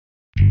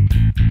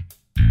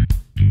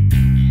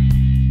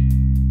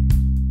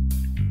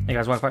Hey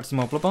guys, welcome back to some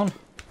more Bloodborne.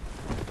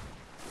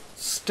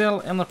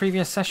 Still in the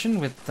previous session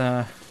with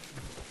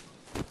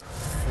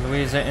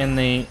Louisa in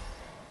the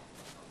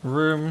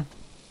room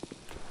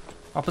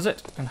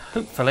opposite, and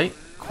hopefully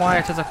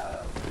quiet as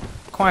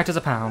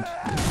a pound.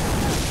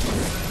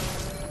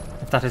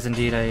 If that is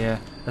indeed a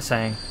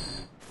saying.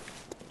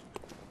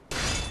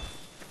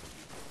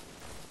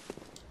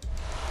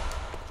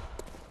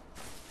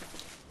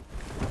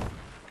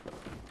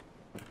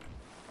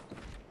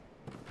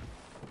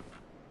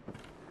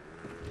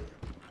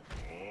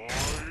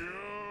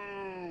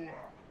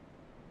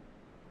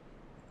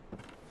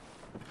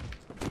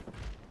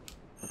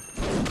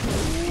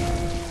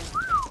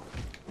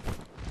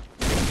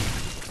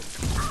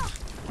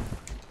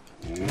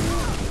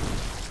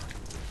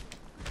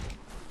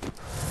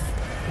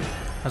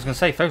 I was going to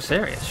say, so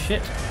serious.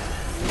 Shit.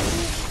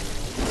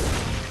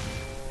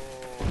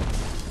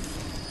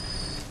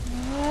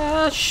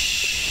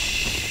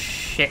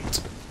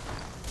 Shit.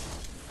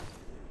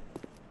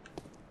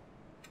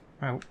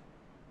 Oh.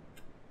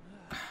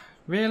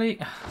 Really?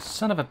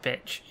 Son of a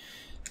bitch.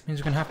 Means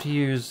we're going to have to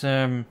use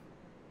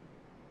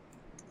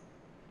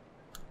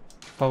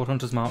Bold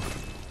Hunter's Mark.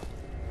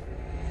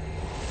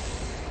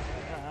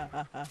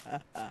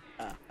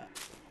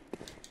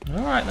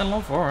 Alright then,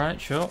 love. Alright,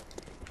 sure.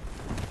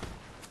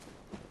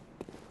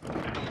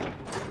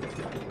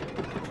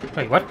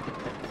 Wait, what?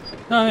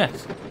 Oh,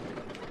 yes.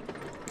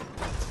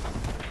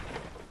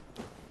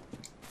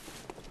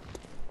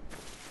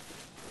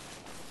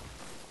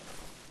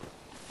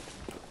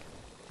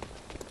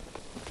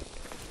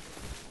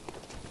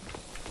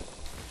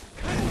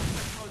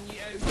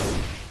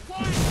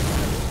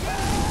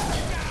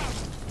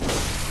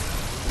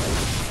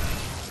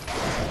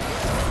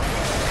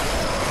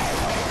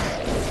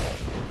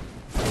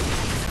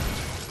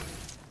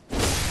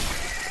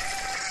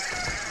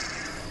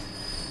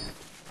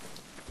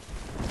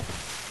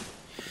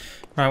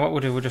 Right, what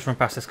we'll do, we'll just run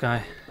past this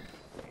guy.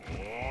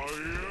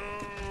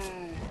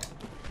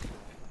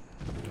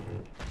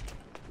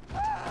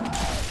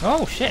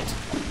 Oh, shit!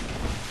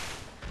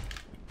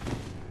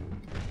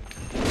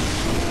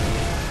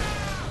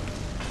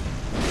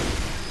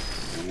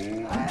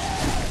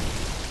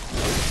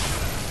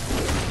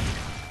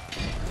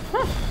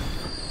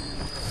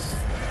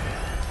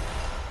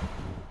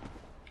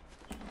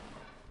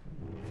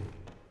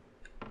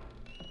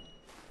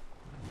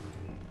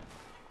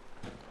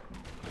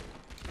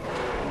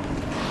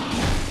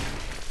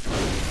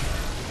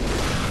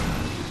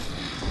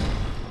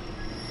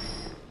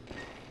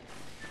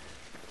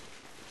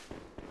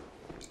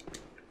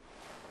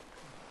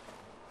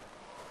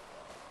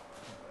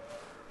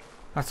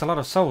 That's a lot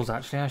of souls,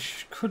 actually. I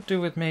could do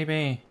with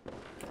maybe...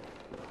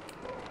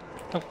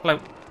 Oh, hello.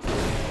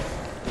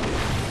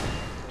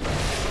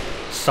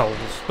 Souls.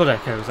 Blood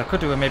echoes. I could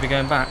do with maybe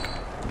going back.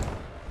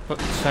 But,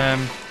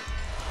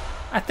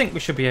 I think we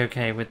should be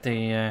okay with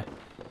the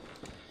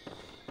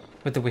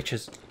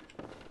witches.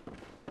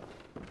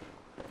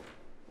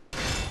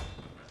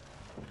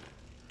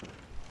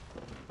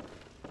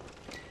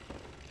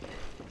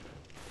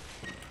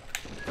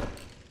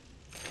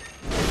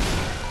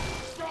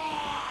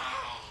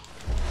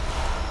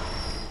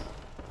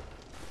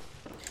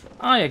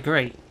 I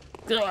agree.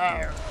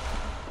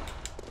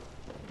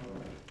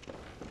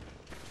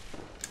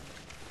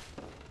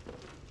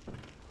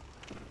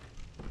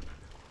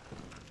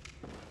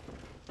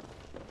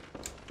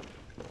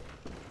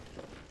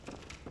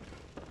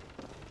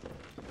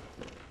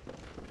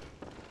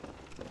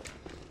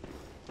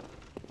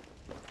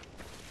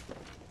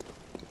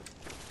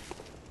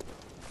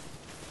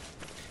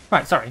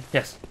 Right, sorry,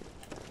 yes.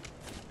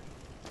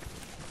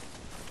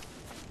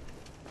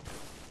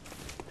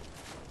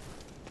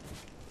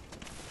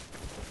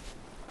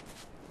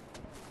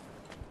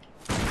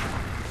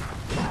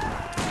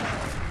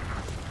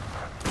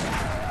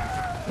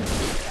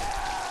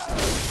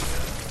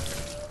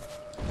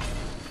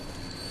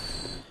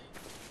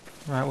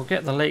 Right, we'll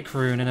get the lake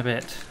rune in a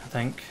bit, I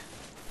think.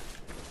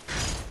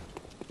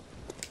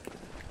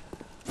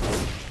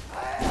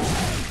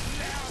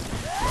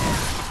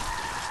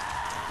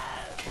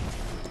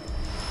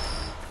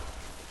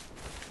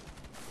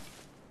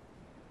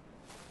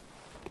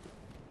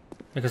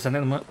 Because I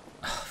think the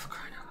oh, for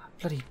crying out loud,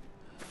 bloody...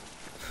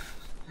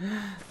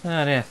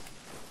 Oh dear.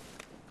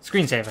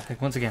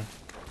 Screensaver, once again.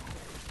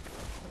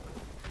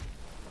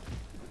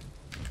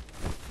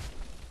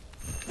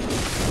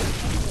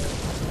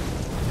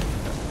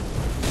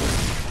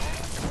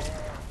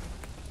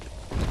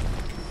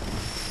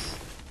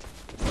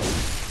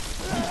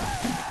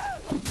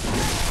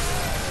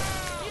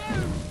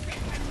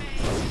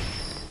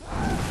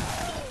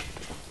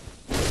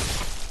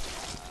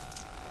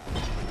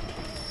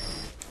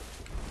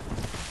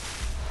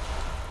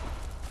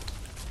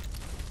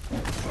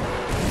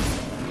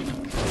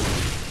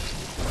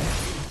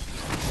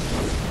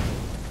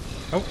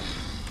 Oh,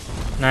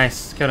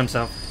 nice. Killed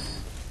himself.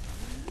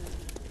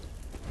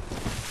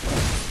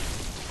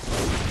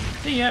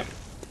 See ya.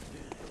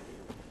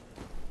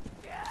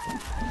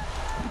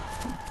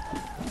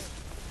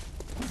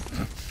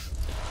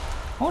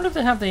 I wonder if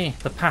they have the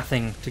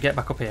pathing to get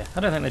back up here.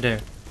 I don't think they do.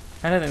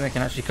 I don't think they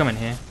can actually come in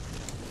here.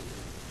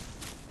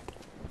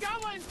 Go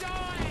and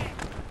die!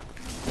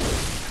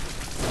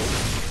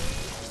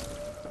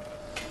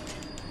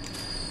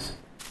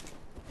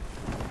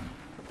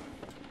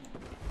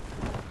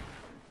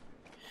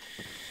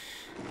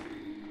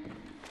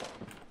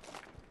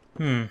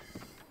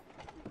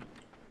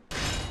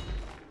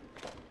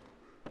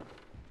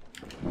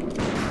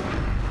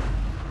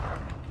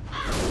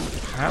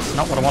 That's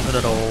not what I wanted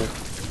at all.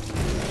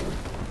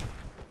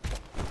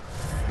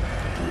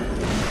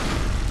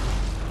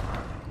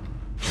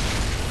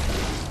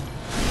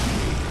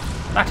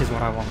 That is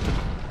what I wanted.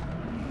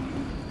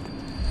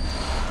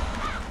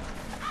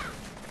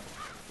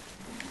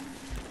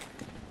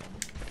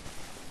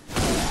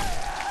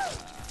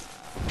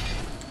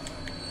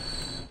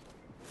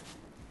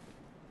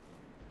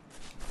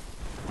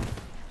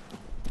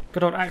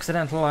 Good old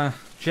accidental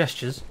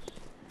gestures.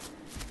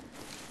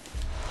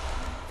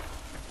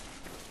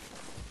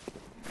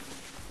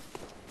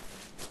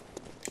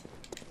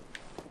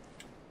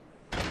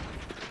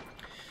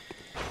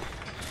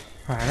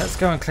 Right, let's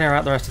go and clear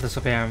out the rest of this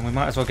up here, and we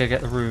might as well go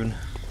get the rune.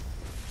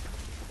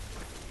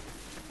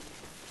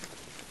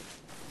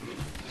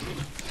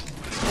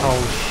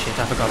 Oh shit,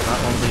 I forgot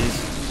about one of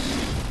these.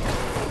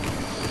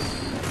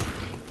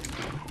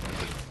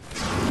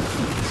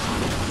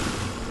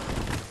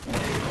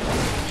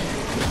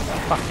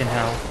 Fucking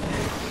hell.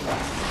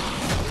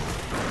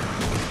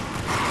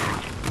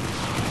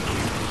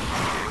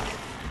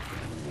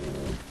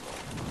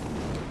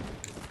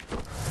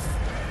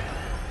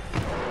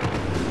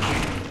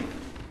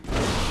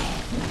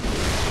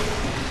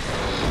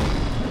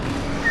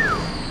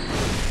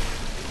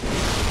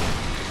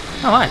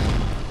 Oh, hi.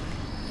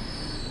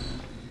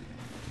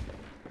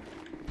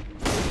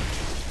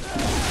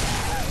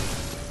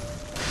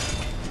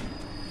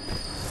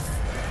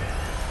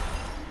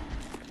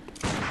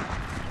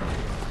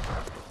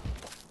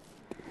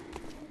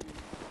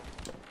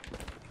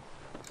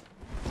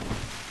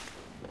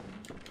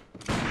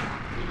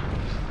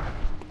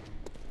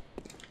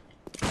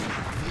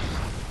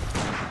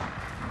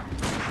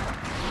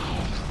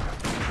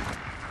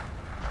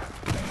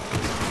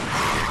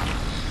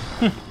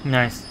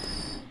 Nice.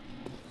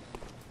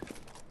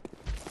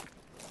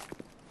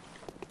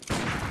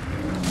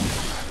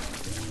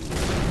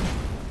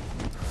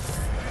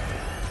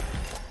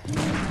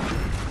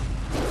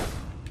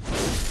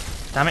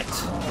 Damn it.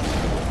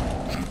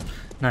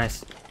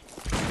 Nice.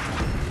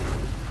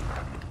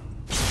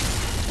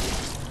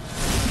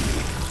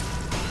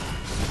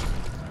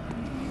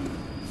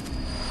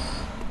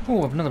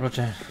 Oh, another blood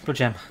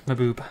gem. My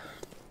boob.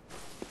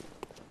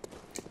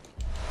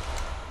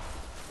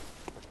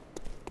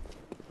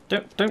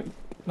 Don't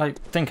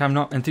like think I'm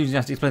not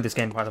enthusiastic to play this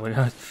game, by the way.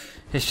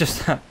 It's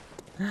just that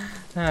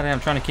I'm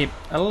trying to keep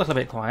a little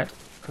bit quiet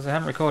because I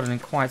haven't recorded in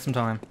quite some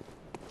time.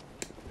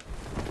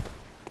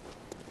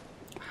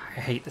 I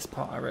hate this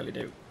part, I really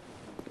do.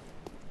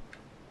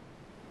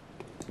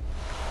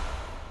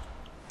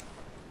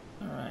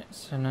 Alright,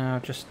 so now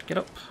just get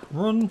up,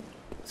 run.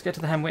 Let's get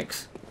to the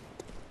Hemwicks.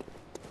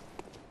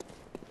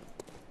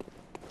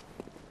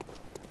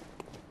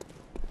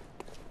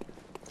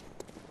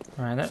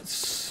 Alright,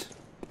 that's...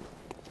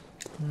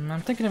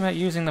 I'm thinking about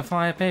using the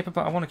fire paper,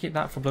 but I want to keep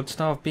that for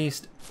Bloodstarved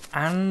Beast,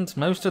 and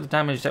most of the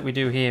damage that we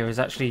do here is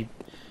actually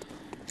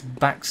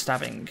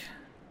backstabbing.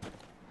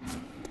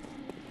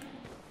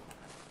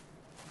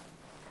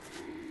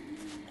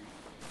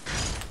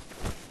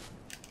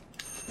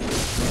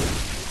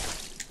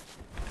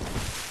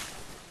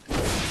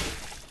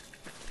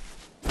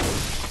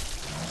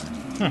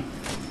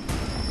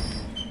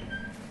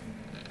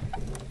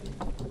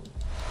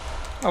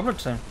 Oh,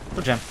 bloodstone.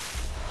 Blood gem.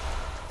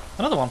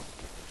 Another one.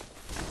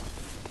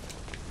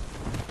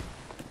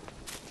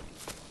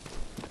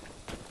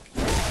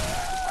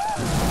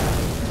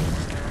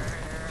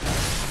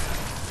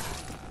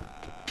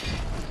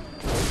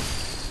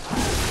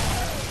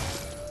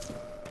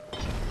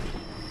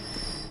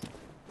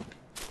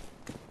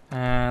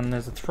 And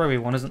there's a throwy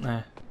one, isn't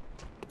there?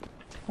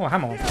 Oh, a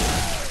hammer one.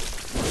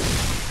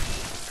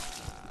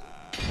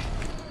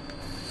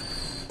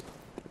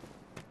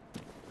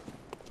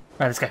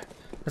 Right, let's go.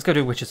 Let's go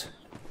do witches.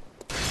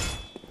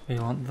 We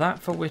want that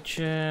for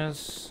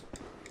witches.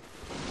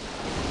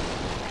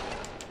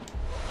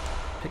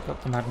 Pick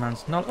up the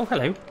madman's knowledge. Oh,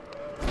 hello.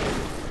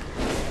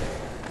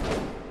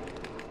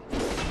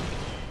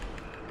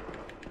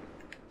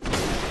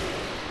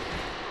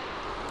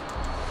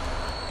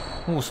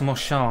 Oh, some more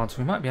shards.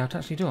 We might be able to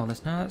actually do all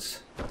this now.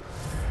 Let's put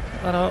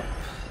that up.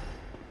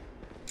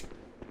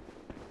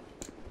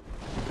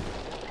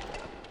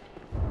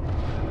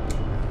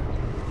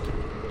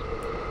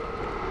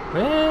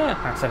 Where?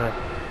 Ah, it's over there.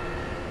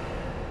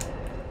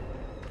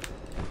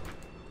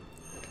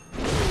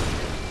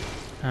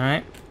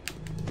 Alright.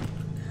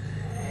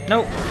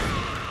 Nope.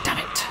 Damn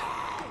it.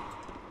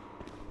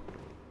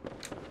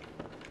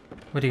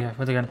 Where'd he go?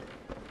 Where'd he go?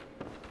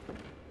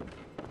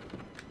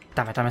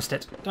 Damn it, I missed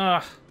it.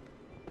 Ah.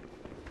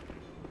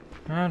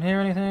 Around here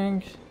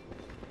anything?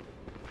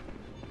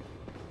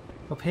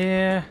 Up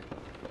here.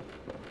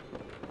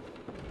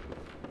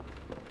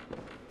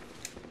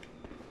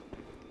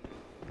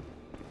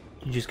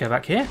 You just go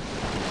back here.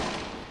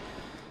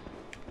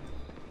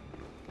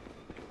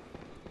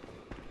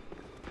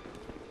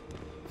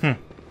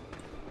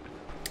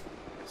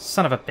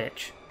 Son of a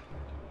bitch.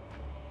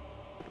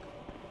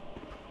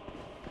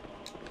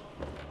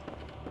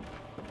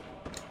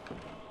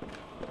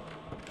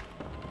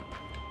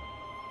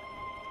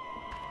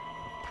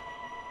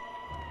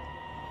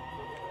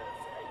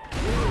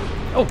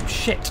 Oh,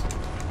 shit.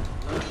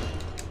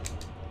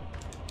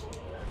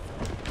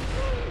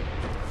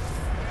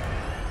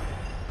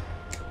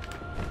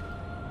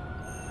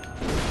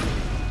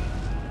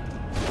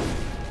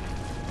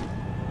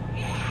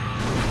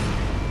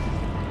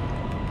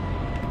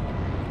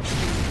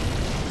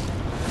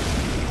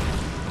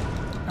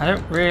 I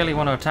don't really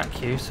want to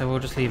attack you, so we'll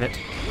just leave it.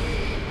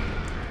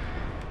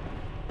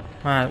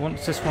 Right,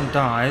 once this one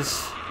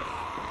dies...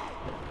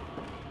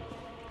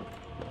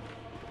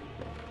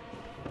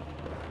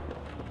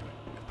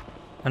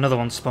 another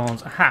one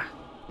spawns. Aha!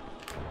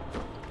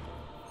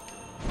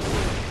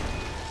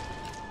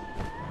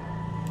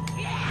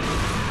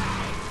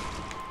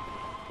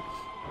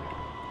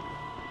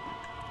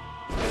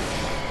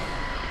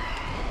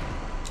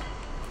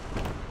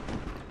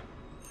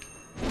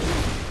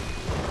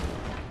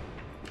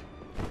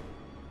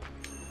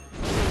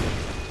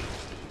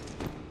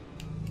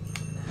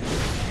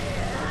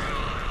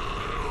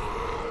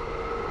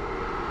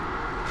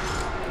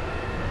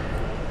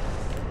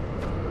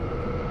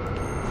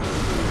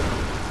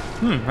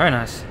 Very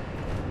nice.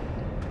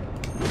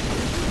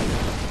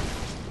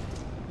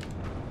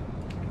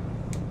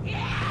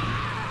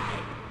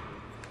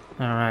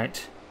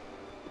 Alright.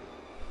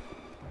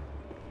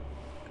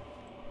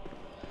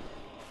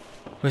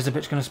 Where's the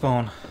bitch gonna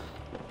spawn?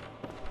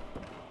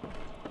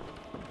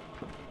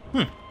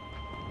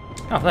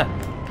 Oh, there.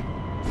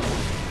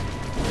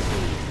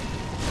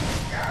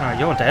 Alright,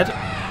 you're dead.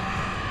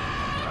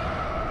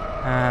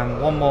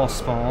 One more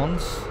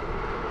spawns.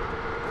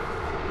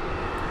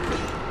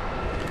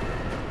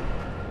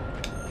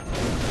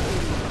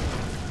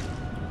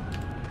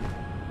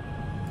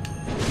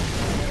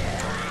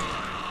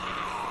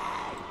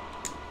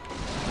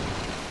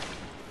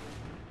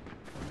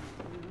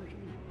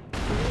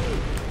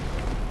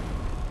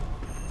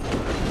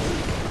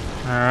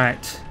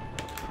 Alright.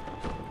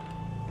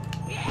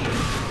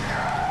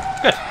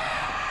 Good.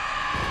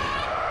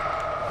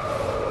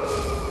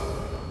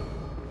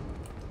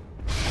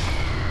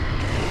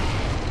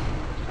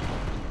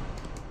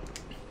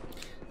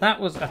 That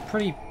was a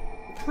pretty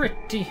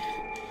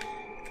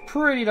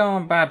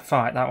darn bad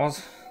fight, that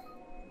was.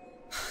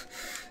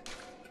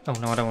 Oh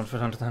no, I don't want to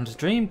return to the Hunter's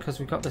Dream, because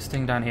we've got this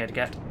thing down here to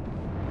get.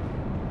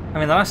 I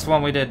mean, the last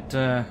one we did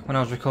when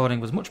I was recording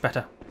was much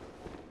better.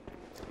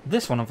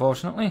 This one,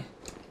 unfortunately,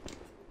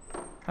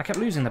 I kept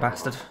losing the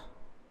bastard.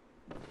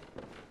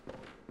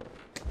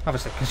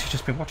 Obviously, because you've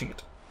just been watching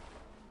it.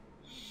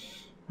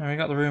 And we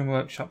got the room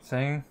workshop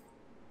thing.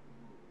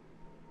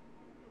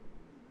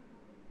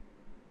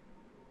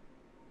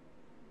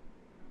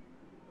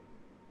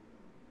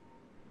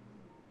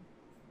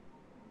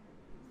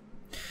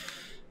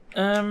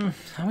 And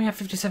we have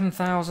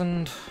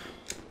 57,000.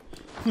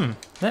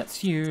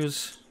 Let's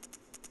use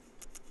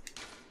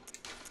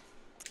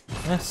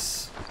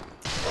this.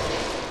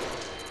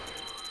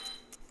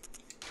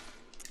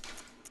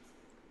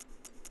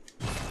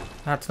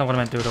 That's not what I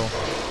meant to do at all.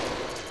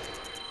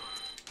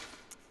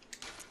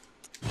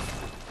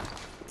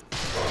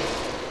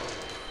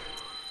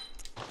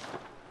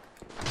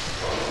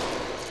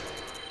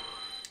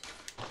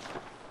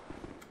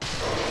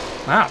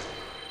 Wow.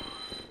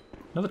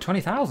 Another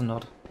 20,000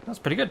 odd. That's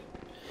pretty good.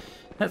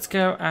 Let's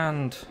go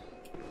and...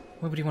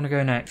 where would you want to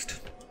go next?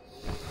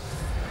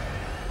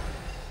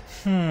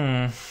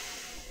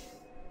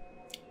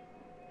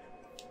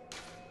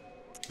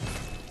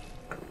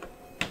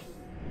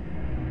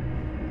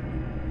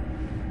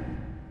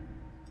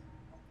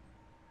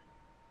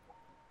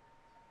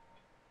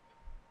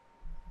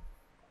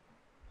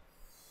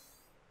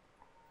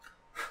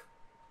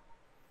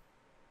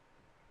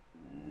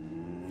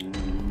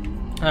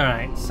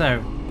 Alright,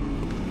 so...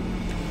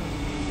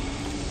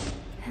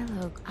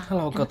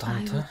 Hello, God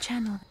Hunter.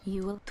 Channel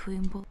you will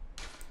twimble.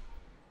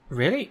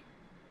 Really?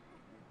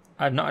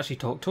 I've not actually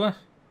talked to her.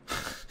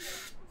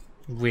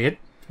 Weird.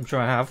 I'm sure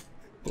I have,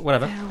 but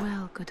whatever.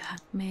 Farewell, good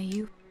Hunter. May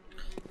you...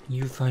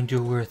 You find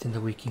your worth in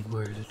the waking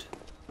world.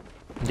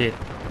 Indeed.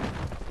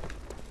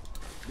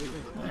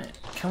 Right.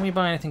 Can we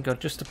buy anything good?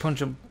 Just to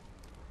punch him.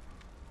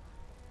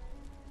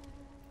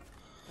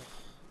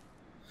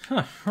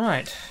 Huh,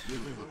 right.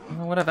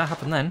 Well, whatever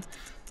happened then.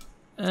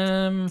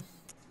 Don't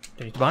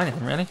need to buy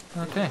anything, really.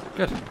 Okay,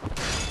 good.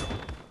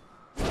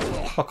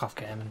 Fuck off,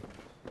 game.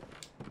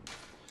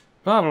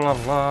 Blah, blah,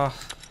 blah.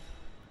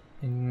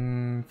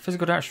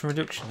 Physical action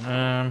reduction.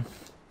 I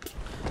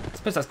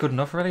suppose that's good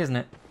enough, really, isn't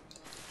it?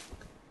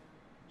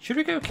 Should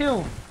we go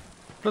kill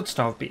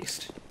Bloodstarved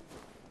Beast?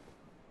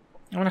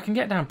 I mean, I can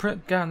get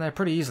down there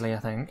pretty easily, I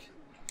think.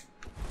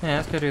 Yeah,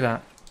 let's go do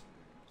that.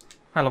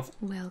 Hi, love.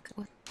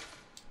 Welcome.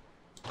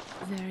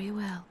 Very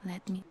well.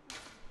 Let me.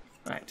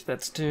 Right,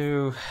 let's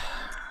do...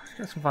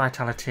 Get some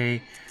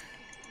vitality.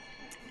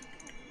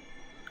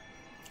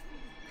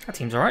 That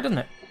seems alright, doesn't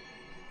it?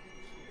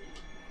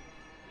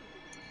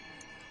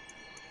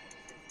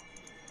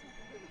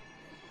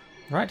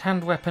 Right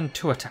hand weapon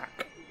to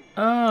attack.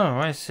 Oh,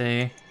 I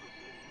see.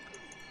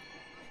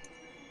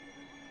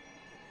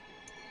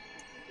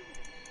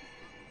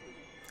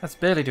 That's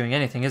barely doing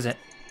anything, is it?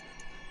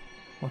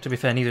 Well, to be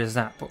fair, neither is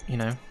that, but, you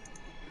know.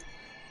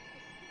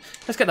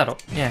 Let's get that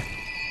up, yeah.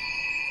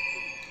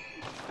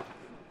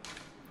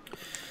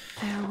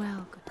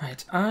 Farewell.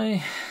 Right,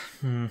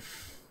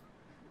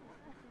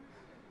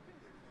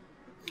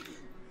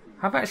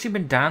 Have I actually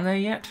been down there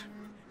yet?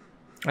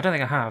 I don't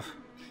think I have.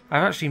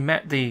 I've actually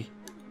met the...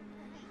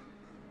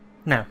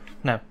 No.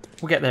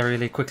 We'll get there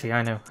really quickly,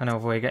 I know a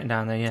way of getting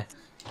down there, yeah.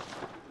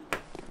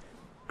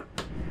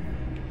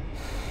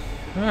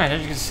 Right,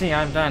 as you can see,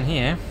 I'm down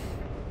here.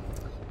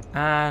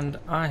 And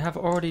I have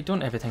already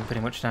done everything pretty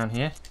much down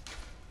here.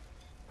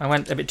 I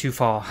went a bit too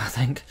far, I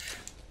think.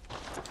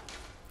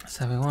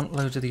 So we want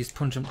loads of these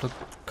pungent blood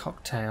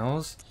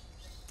cocktails.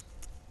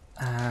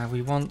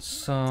 We want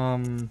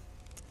some...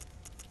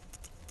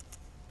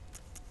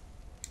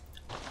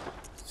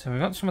 So we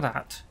got some of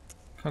that.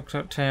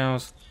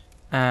 Cocktails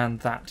and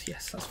that.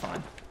 Yes, that's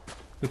fine.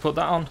 We put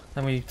that on,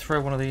 then we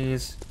throw one of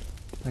these.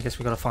 I guess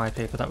we got a fire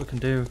paper that we can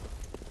do.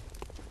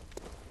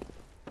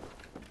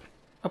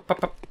 Up.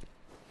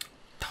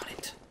 Darn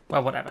it.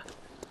 Well, whatever.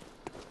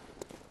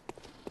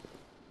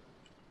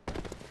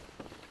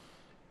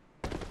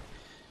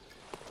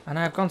 And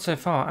I've gone so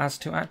far as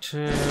to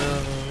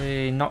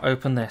actually not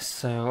open this,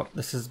 so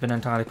this has been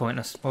entirely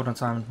pointless. Well done,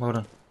 Simon. Well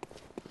done.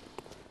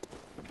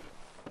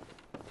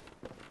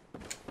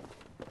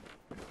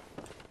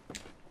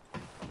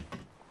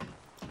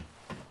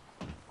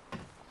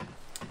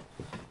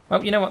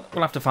 Well, you know what?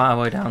 We'll have to fight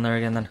our way down there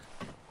again then.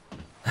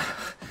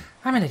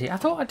 I'm an idiot. I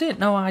thought I did.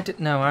 No, I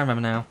didn't. No, I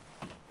remember now.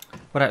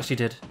 What I actually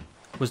did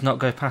was not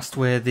go past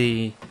where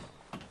the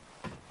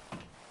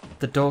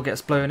door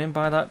gets blown in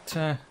by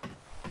that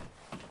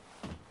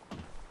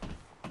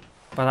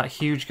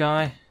huge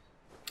guy.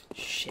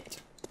 Shit.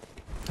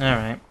 All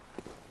right.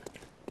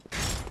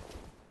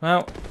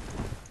 Well,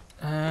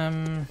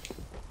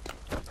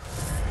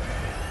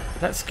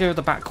 let's go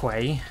the back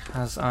way,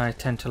 as I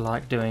tend to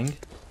like doing.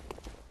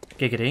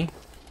 Giggity.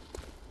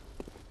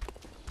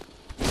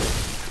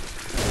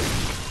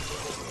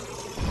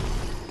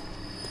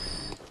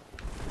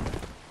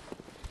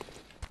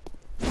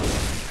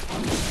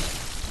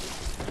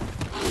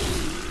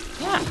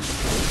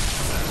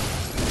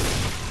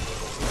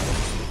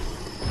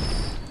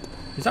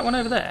 Is that one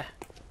over there?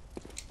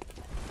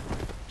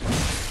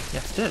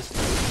 Yes, it is.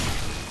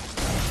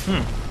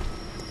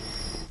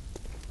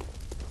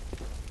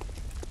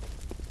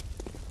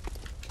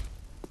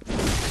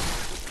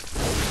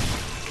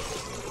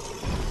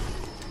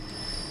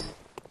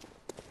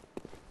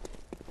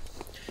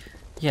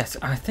 Yes,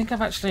 I think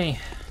I've actually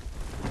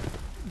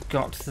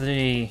got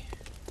the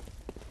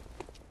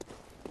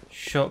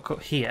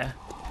shortcut here.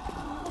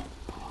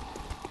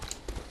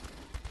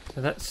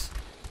 So let's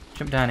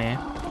jump down here.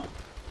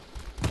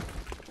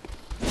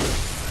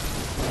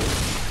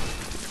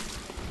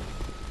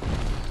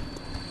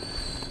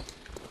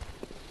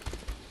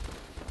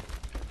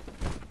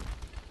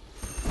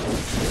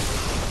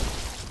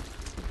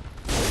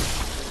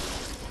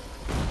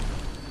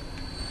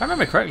 If I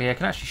remember correctly, I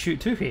can actually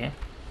shoot two here.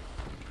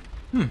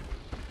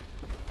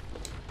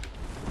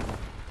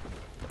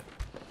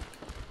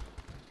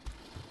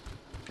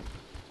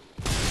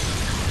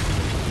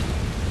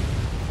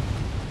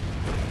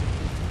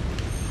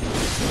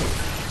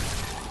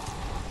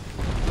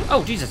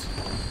 Oh, Jesus!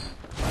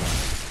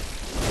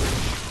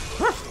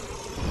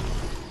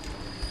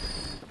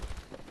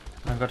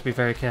 I've got to be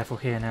very careful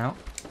here now.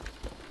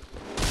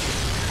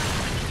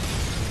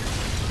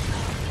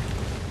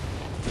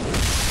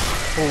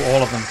 Oh,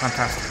 all of them.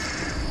 Fantastic.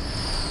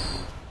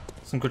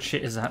 Some good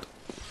shit is that.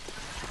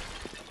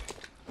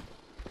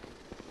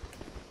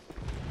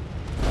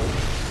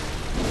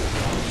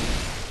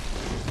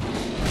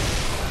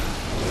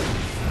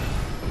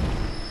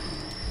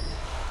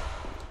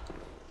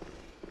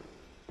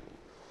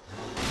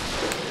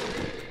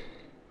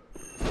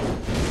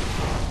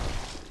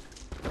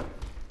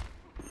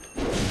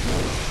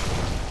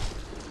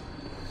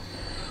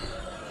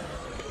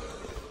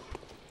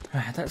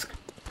 Right, that's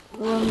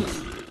one.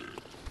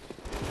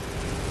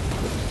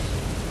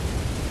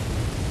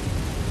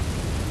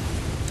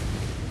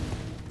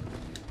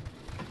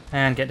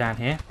 And get down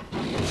here.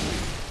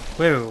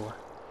 Whoa.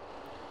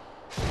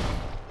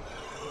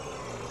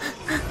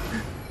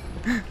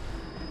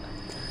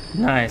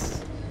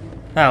 Nice.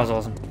 That was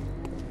awesome.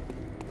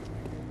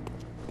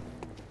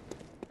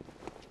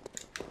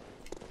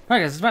 Right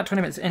guys, it's about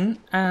 20 minutes in,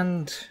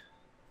 and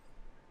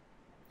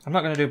I'm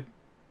not going to do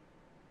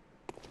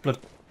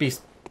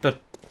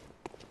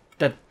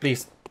Dead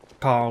Beast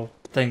Paul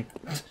thing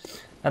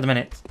at the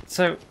minute.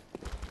 So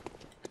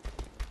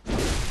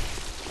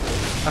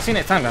I'll see you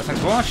next time, guys.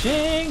 Thanks for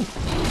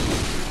watching.